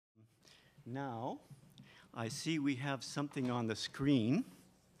Now, I see we have something on the screen.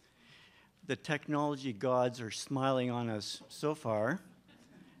 The technology gods are smiling on us so far,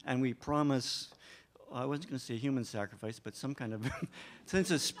 and we promise, I wasn't going to say human sacrifice, but some kind of,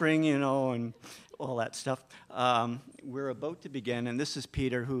 since it's spring, you know, and all that stuff. We're about to begin, and this is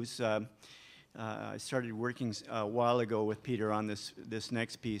Peter, who's, I started working a while ago with Peter on this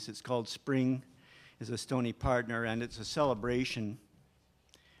next piece. It's called Spring is a Stony Partner, and it's a celebration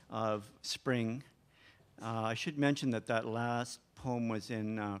of spring. I should mention that last poem was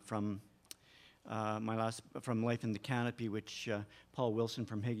from Life in the Canopy, which Paul Wilson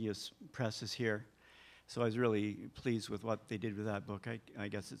from Higius Press is here. So I was really pleased with what they did with that book. I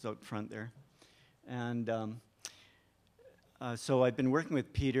guess it's out front there. And so I've been working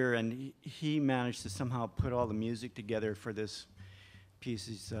with Peter, and he managed to somehow put all the music together for this piece.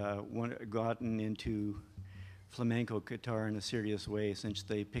 He's gotten into flamenco guitar in a serious way since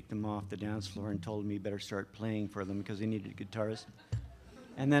they picked him off the dance floor and told me he better start playing for them because they needed a guitarist.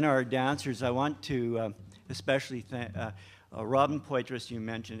 And then our dancers, I want to especially thank Robin Poitras,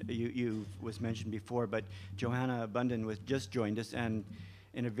 you was mentioned before, but Johanna Bunden just joined us, and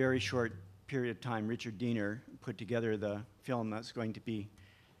in a very short period of time, Richard Diener put together the film that's going to be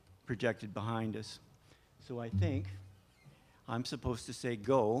projected behind us. So I think I'm supposed to say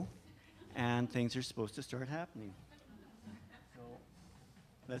go, and things are supposed to start happening. So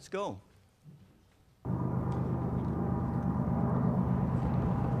let's go.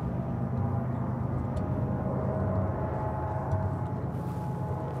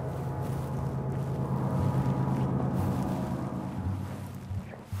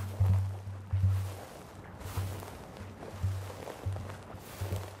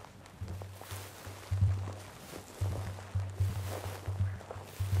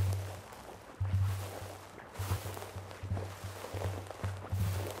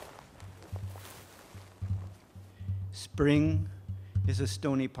 Spring is a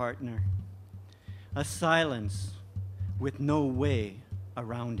stony partner, a silence with no way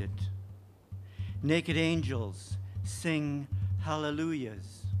around it. Naked angels sing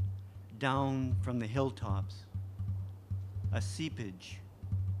hallelujahs down from the hilltops, a seepage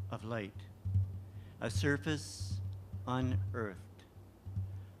of light, a surface unearthed.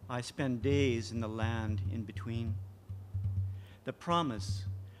 I spend days in the land in between, the promise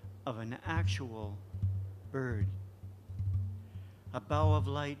of an actual bird. A bow of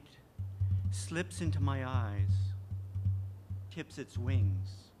light slips into my eyes, tips its wings,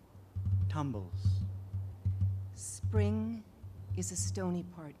 tumbles. Spring is a stony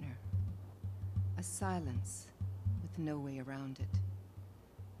partner, a silence with no way around it.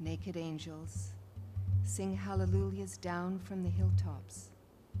 Naked angels sing hallelujahs down from the hilltops.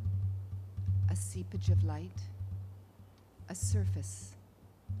 A seepage of light, a surface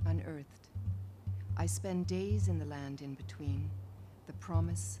unearthed. I spend days in the land in between, the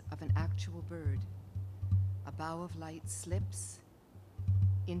promise of an actual bird. A bow of light slips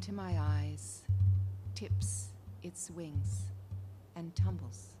into my eyes, tips its wings, and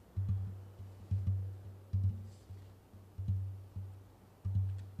tumbles.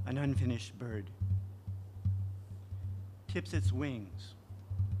 An unfinished bird tips its wings,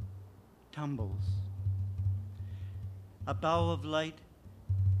 tumbles. A bow of light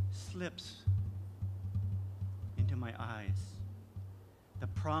slips into my eyes, the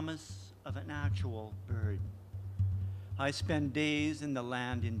promise of an actual bird. I spend days in the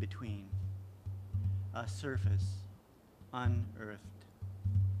land in between, a surface unearthed.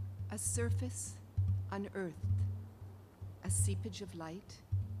 A surface unearthed, a seepage of light.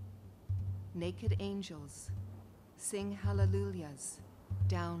 Naked angels sing hallelujahs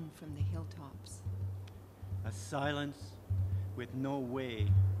down from the hilltops. A silence with no way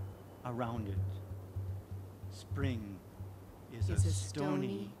around it. Spring is a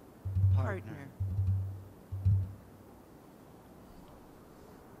stony partner.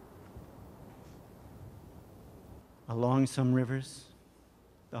 Along some rivers,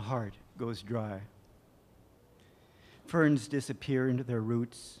 the heart goes dry. Ferns disappear into their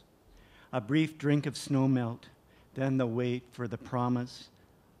roots. A brief drink of snow melt, then the wait for the promise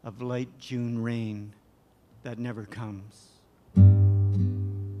of light June rain that never comes.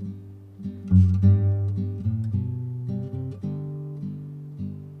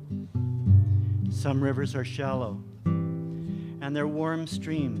 Some rivers are shallow, and their warm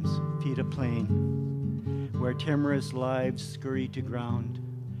streams feed a plain where timorous lives scurry to ground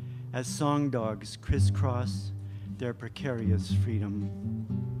as song dogs crisscross their precarious freedom.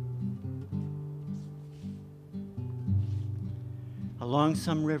 Along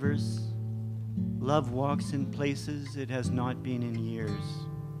some rivers, love walks in places it has not been in years.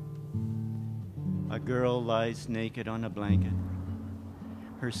 A girl lies naked on a blanket,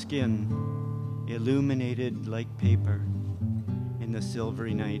 her skin illuminated like paper in the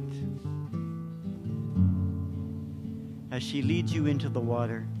silvery night. As she leads you into the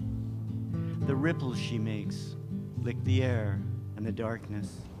water, the ripples she makes lick the air and the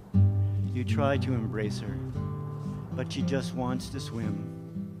darkness. You try to embrace her, but she just wants to swim.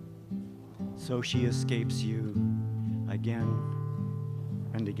 So she escapes you again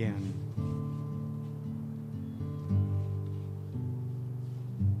and again.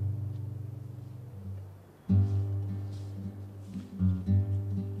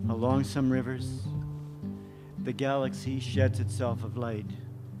 Along some rivers, the galaxy sheds itself of light,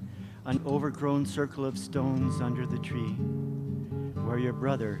 an overgrown circle of stones under the tree, where your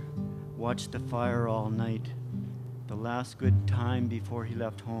brother watched the fire all night, the last good time before he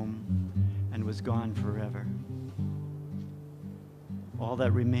left home and was gone forever. All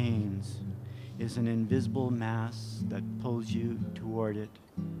that remains is an invisible mass that pulls you toward it,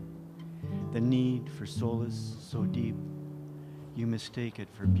 the need for solace so deep you mistake it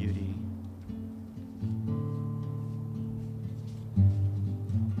for beauty.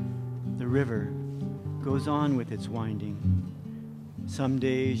 The river goes on with its winding. Some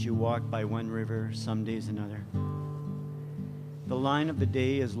days you walk by one river, some days another. The line of the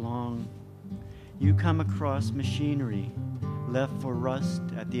day is long. You come across machinery left for rust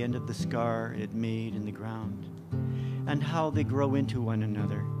at the end of the scar it made in the ground, and how they grow into one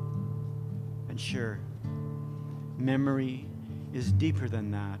another. And sure, memory is deeper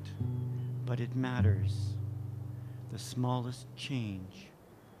than that, but it matters. The smallest change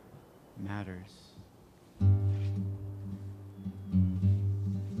matters.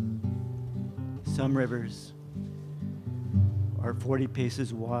 Some rivers are 40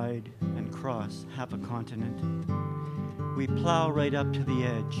 paces wide and cross half a continent. We plow right up to the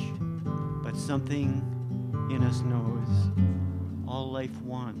edge, but something in us knows all life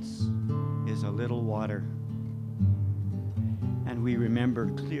wants is a little water. And we remember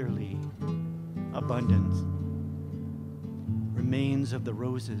clearly abundance, remains of the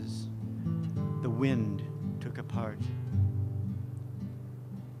roses the wind took apart,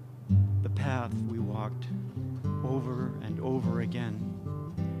 the path we walked over and over again,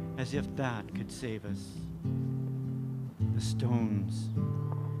 as if that could save us, the stones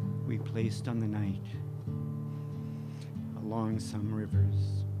we placed on the night along some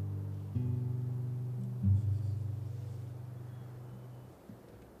rivers.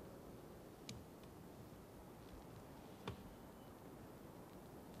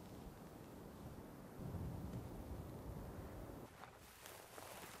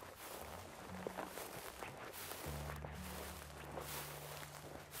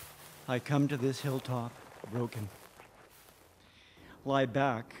 I come to this hilltop broken, lie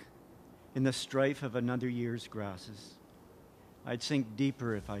back in the strife of another year's grasses. I'd sink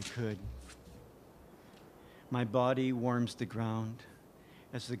deeper if I could. My body warms the ground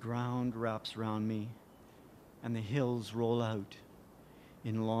as the ground wraps around me and the hills roll out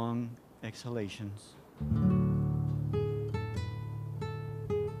in long exhalations.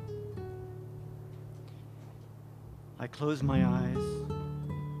 I close my eyes,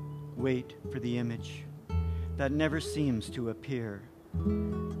 wait for the image that never seems to appear,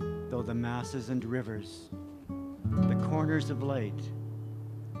 though the masses and rivers, the corners of light,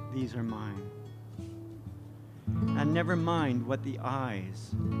 these are mine. And never mind what the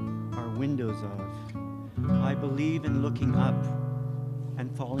eyes are windows of. I believe in looking up and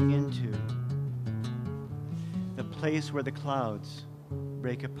falling into the place where the clouds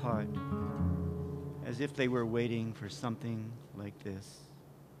break apart, as if they were waiting for something like this.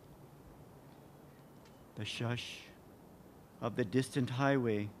 The shush of the distant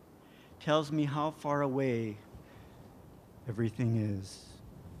highway tells me how far away everything is.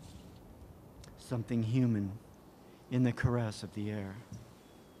 Something human in the caress of the air.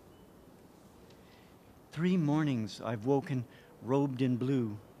 3 mornings I've woken robed in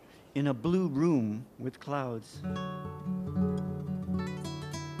blue, in a blue room with clouds.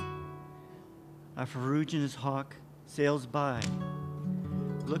 A ferruginous hawk sails by,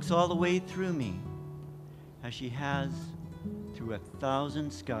 looks all the way through me, as she has through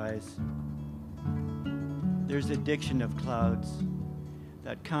 1,000 skies. There's a diction of clouds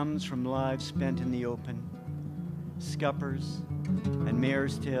that comes from lives spent in the open, scuppers and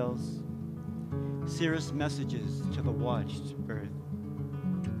mare's tails, cirrus messages to the watched earth.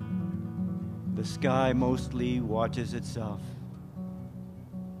 The sky mostly watches itself.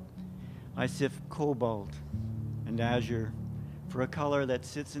 I sift cobalt and azure for a color that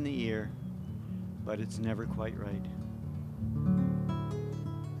sits in the ear, but it's never quite right.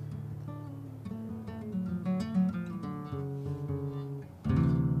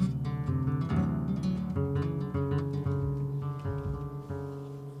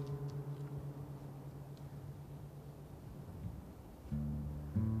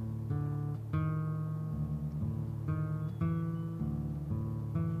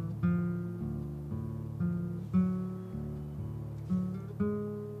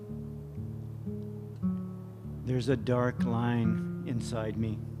 There's a dark line inside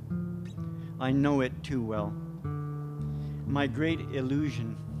me. I know it too well. My great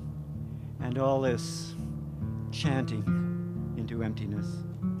illusion and all this chanting into emptiness.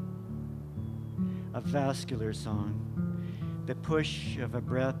 A vascular song, the push of a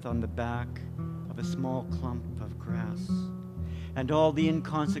breath on the back of a small clump of grass, and all the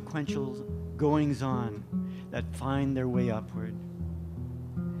inconsequential goings-on that find their way upward.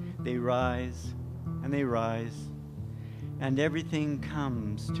 They rise, and everything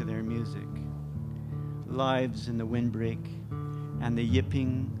comes to their music. Lives in the windbreak and the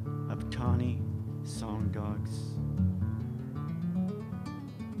yipping of tawny song dogs.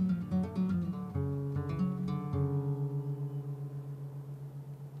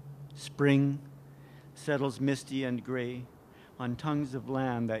 Spring settles misty and gray on tongues of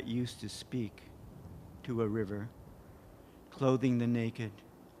land that used to speak to a river, clothing the naked,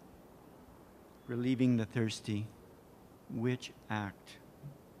 relieving the thirsty. Which act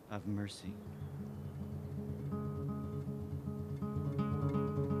of mercy?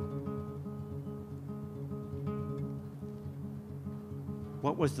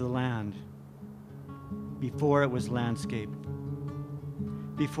 What was the land before it was landscape?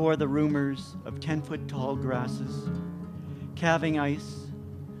 Before the rumors of 10-foot tall grasses, calving ice,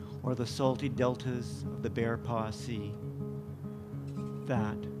 or the salty deltas of the Bear Paw Sea?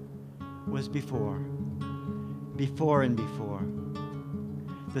 That was before and before.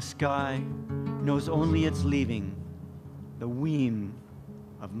 The sky knows only its leaving, the weem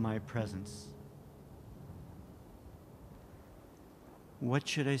of my presence. What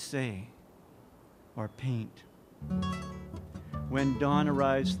should I say or paint? When dawn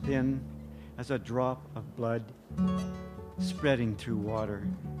arrives thin as a drop of blood spreading through water,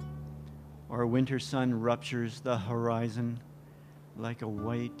 or a winter sun ruptures the horizon like a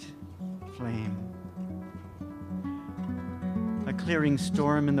white flame. A clearing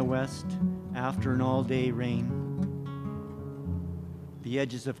storm in the west after an all-day rain. The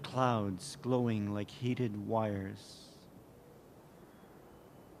edges of clouds glowing like heated wires.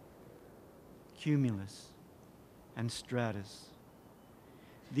 Cumulus and stratus.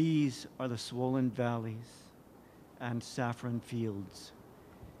 These are the swollen valleys and saffron fields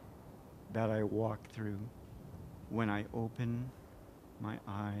that I walk through when I open my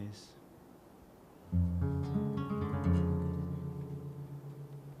eyes.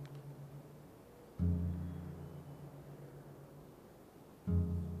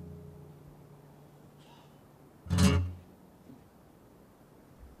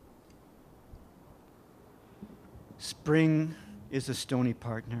 Spring is a stony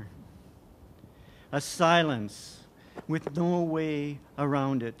partner, a silence with no way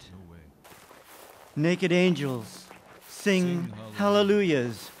around it. No way. Naked angels sing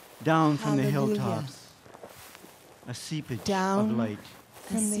hallelujahs down from the hilltops. A seepage Down of light,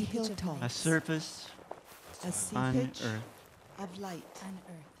 from the hilltops. a surface A seepage unearthed. of light.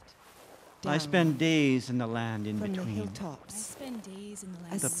 Unearthed. I Down spend days in the land in from the between. I hilltops. spend days in the A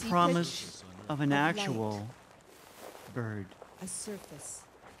land. The seepage promise of an of light. actual bird. A surface.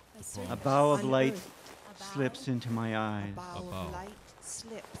 I search A bow of light Unearthed. a bow, slips into my A eyes, bow A of bow. light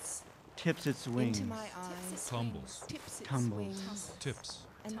slips tips its wings. into my tips eyes, its Tumbles. tips its Tumbles. wings, Tips.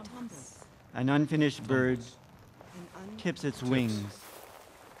 and Tumbles. tumbles. An unfinished bird Tumbles. And tips its Tips. wings,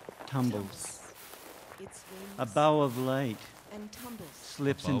 tumbles. its wings A bow of light and tumbles.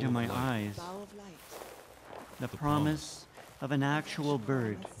 slips bow into of my light. eyes. Bow of light The The promise of an actual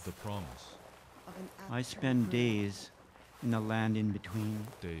bird. The promise. of an I actual spend bird. days in the land in between,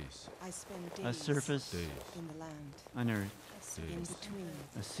 Days. I spend days a surface Days. in the land, unearthed, in Days. between,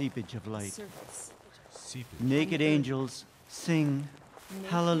 a seepage of a light. surface. Seepage. Naked unearthed. angels sing Naked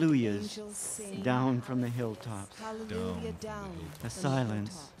hallelujahs angels sing down from the hilltops hallelujah Down down from the from A the silence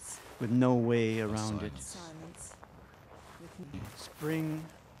hilltops. with no way around it. silence. Silence with me. Spring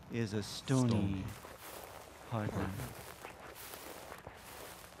is a stony Stony. partner.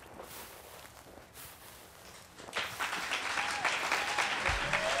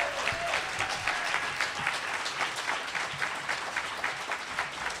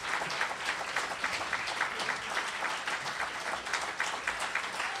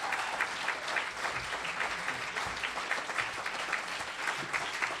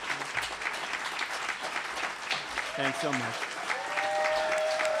 Thanks so much.